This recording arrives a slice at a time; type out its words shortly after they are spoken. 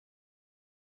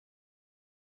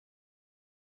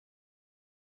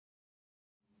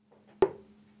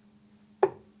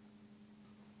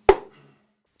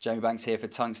Jamie Banks here for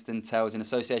Tungsten Tales in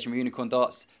association with Unicorn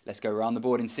Darts. Let's go around the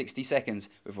board in 60 seconds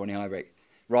with Ronny Huybrechts.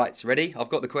 Right, ready? I've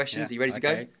got the questions. Are you ready to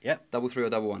go? Yep. Double three or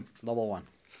double one? Double one.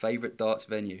 Favourite darts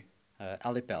venue?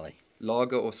 Ali Pally.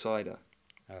 Lager or cider?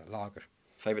 Lager.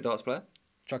 Favourite darts player?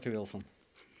 Chucky Wilson.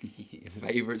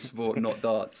 Favourite sport, not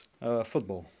darts?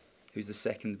 Football. Who's the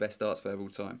second best darts player of all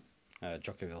time?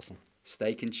 Chucky Wilson.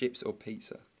 Steak and chips or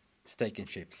pizza? Steak and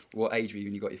chips. What age were you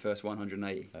when you got your first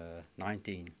 180?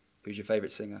 19. Who's your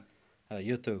favourite singer?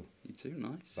 You too. You too,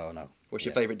 nice. Oh no. What's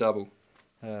your favourite double?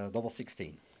 Double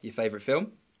 16. Your favourite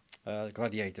film?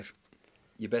 Gladiator.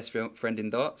 Your best friend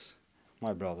in darts?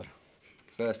 My brother.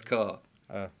 First car?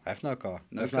 I have no car.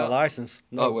 No There's car? no license.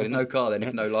 No. Oh, well, no car then,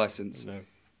 if no licence. No.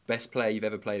 Best player you've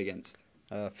ever played against?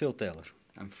 Phil Taylor.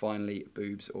 And finally,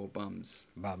 boobs or bums?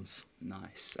 Bums.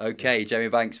 Nice. Okay, Jamie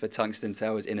Banks for Tungsten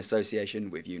Tales in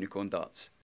association with Unicorn Darts.